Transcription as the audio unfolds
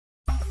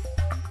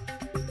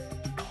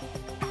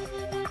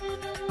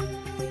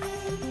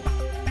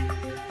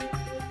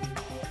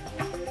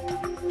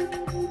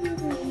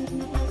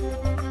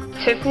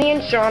Tiffany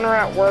and John are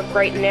at work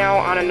right now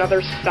on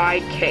another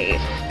side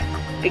case,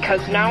 because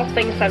now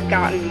things have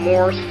gotten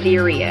more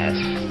serious.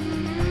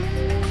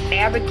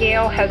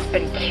 Abigail has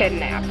been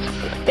kidnapped.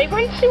 They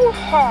went to a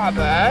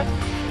harbor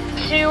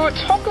to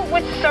talk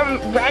with some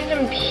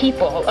random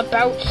people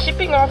about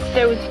shipping off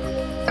those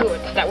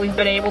goods that we've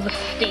been able to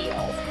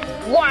steal,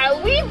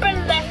 while we've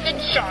been left in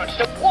charge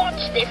to watch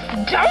this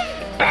dumb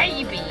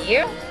baby.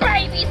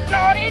 Baby's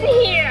not in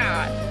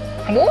here!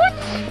 What?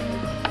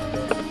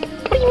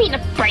 What do you mean the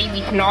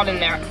baby's not in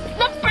there?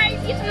 The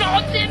baby's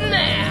not in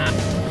there!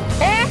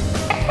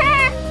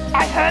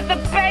 I heard the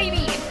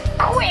baby!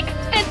 Quick,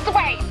 this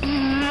way!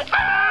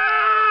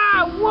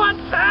 Ah!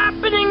 What's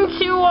happening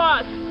to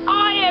us?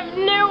 I have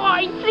no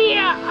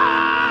idea!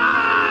 Ah!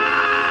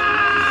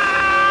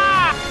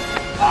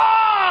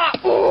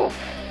 Ah! Oof.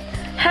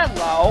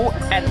 Hello,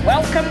 and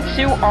welcome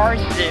to our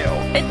zoo.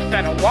 It's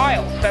been a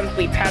while since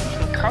we've had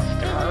some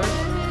customers.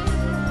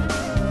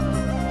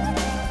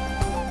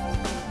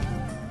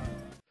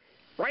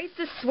 Right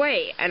this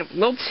way, and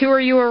we'll tour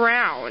you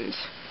around.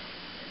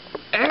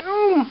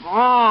 Oh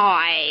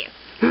my!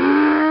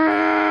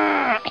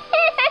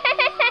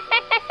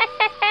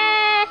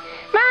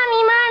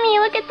 Mommy,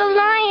 look at the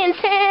lions!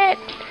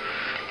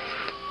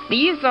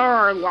 These are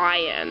our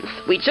lions.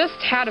 We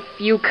just had a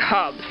few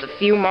cubs a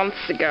few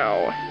months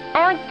ago.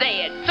 Aren't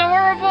they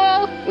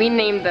adorable? We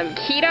named them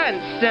Kita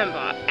and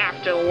Simba,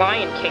 after the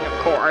Lion King,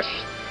 of course.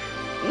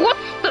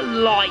 What's the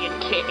Lion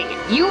King?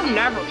 You've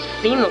never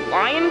seen the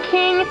Lion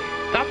King?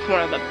 That's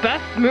one of the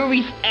best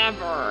movies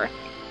ever.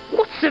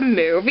 What's a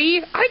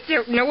movie? I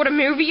don't know what a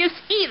movie is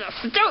either,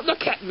 so don't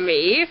look at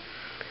me.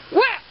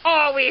 Where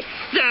are we,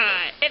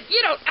 sir? If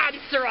you don't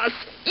answer us,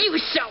 you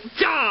shall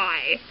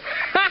die.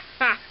 Ha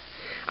ha.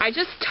 I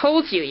just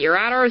told you, you're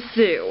at our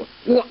zoo.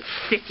 What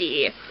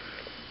city?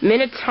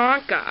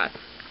 Minnetonka.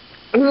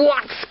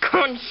 What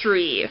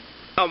country?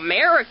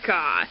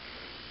 America.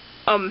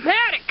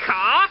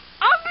 America?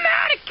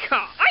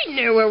 America! I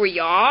know where we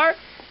are.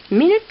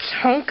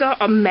 Minnetonka,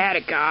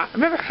 America. I've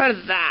never heard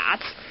of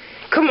that.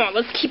 Come on,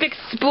 let's keep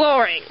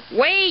exploring.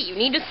 Wait, you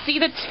need to see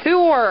the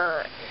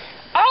tour.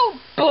 Oh,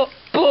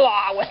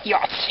 blah with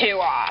your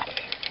tour.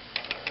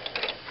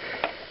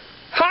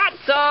 Hot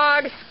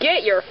dogs!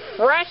 Get your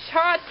fresh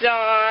hot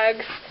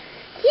dogs!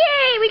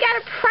 Yay, we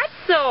got a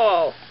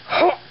pretzel!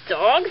 Hot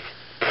dogs?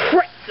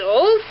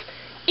 Pretzels?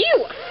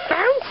 Ew, a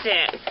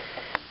fountain!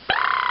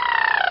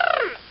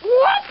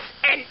 What?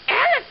 An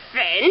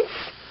elephant?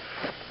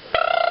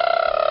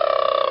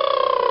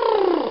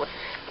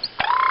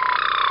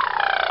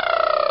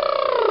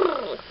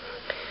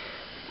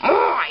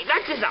 My,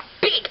 that is a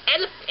big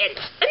elephant!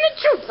 And a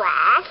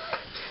giraffe?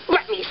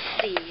 Let me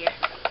see.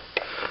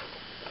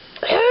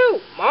 Oh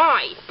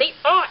my, they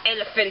are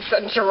elephants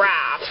and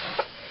giraffes.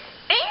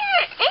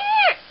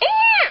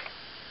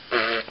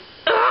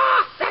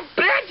 That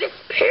bird just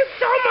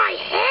pooped on my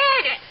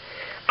head.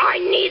 I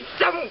need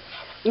some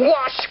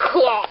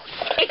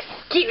washcloths.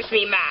 Excuse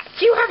me, Matt,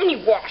 do you have any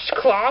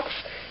washcloths?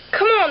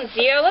 Come on,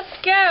 dear, let's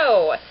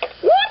go.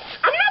 What?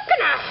 I'm not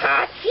gonna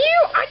hurt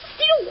you. I just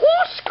need a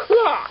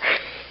washcloth.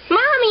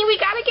 Mommy, we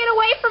gotta get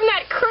away from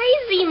that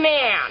crazy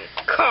man.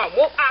 Come,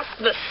 we'll ask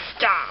the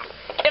staff.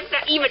 If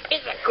that even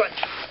is a good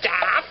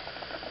staff.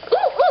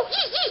 Ooh,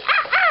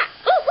 ee-ee-ah-ah!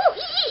 Ooh,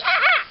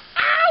 ee-ee-ah-ah!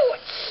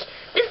 Ouch!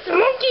 This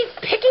monkey's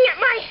picking at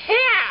my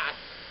hair!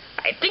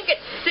 I think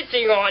it's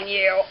sitting on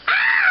you.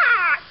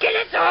 Ah! Get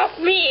it off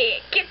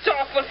me! Get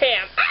off of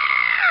him!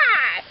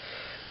 Ah!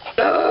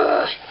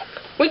 Ugh!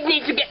 We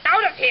need to get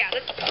out of here!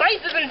 This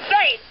place is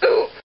insane!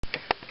 Ooh!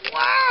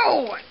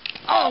 Whoa!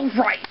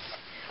 Alright!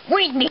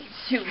 We need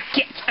to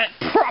get a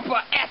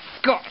proper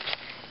escort!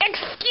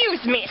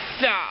 Excuse me,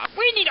 sir.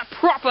 We need a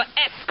proper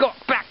escort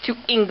back to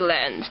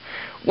England.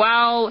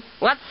 Well,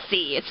 let's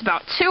see. It's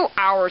about 2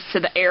 hours to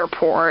the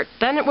airport.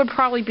 Then it would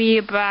probably be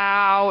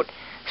about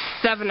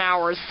 7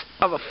 hours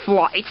of a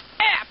flight.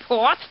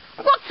 Airport?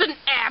 What's an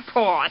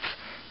airport?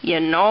 You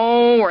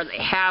know, where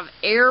they have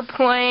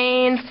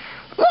airplanes.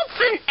 What's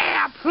an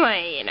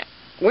airplane?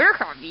 Where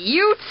have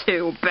you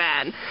two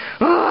been?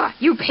 Ugh,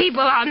 you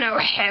people are no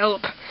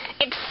help.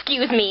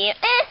 Excuse me.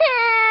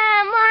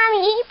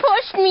 Mommy, he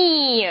pushed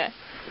me.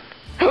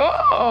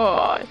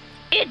 Oh,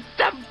 it's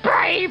the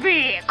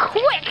baby!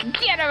 Quick,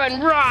 get her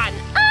and run!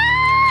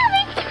 Ah,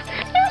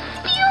 they're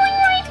stealing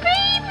my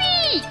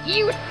baby!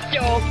 You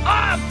stole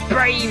our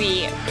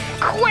baby!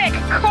 Quick,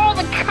 call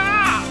the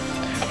cops!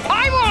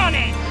 I'm on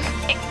it!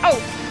 Oh,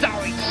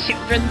 sorry,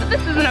 children, but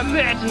this is an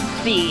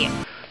emergency.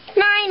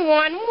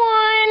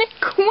 911!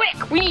 Quick,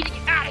 we need to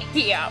get out of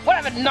here,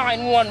 whatever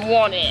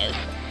 911 is.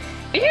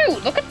 Ew,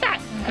 look at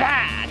that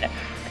van.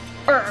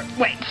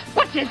 Wait,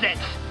 what is it?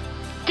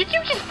 Did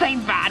you just say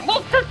van? Well,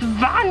 it says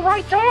van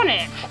right on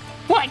it.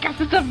 Well, I guess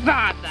it's a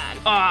van then.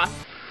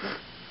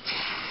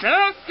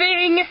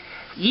 Surfing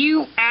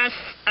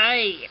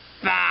USA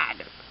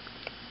van.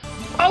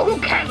 Oh,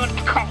 who cares what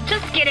it's called?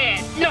 Just get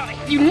in.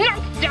 Nice, you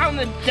knocked down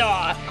the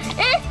door.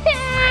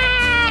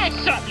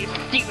 Shut, you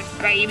stupid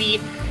baby.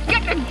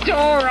 Get the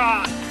door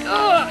on.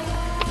 Ugh.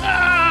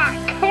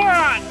 Ah. Come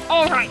on!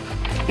 Alright,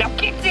 now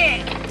get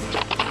in!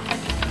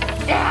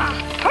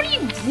 How do you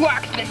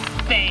work this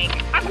thing?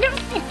 I've never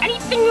seen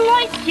anything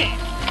like it!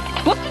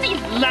 What's in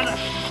these leather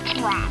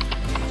straps?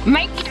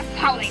 Maybe that's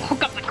how they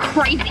hook up the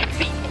crazy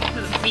people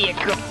to the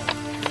vehicle.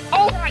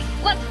 Alright,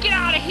 let's get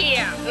out of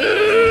here!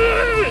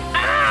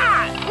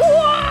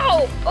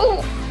 Whoa!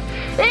 Ooh!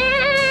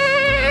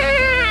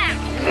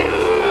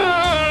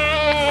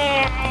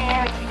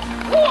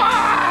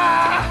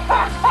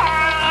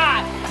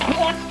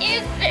 What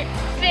is this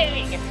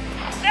thing?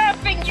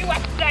 Surfing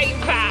USA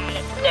pad?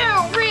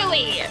 No,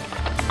 really!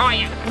 I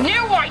have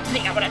no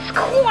idea, but it's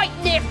quite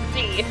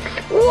nifty!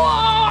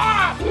 Oh,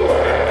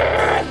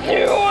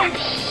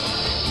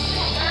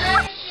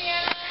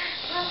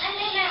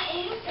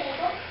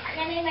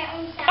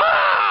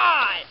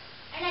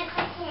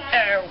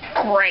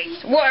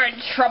 great. We're in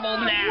trouble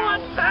now.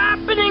 What's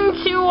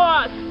happening to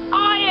us?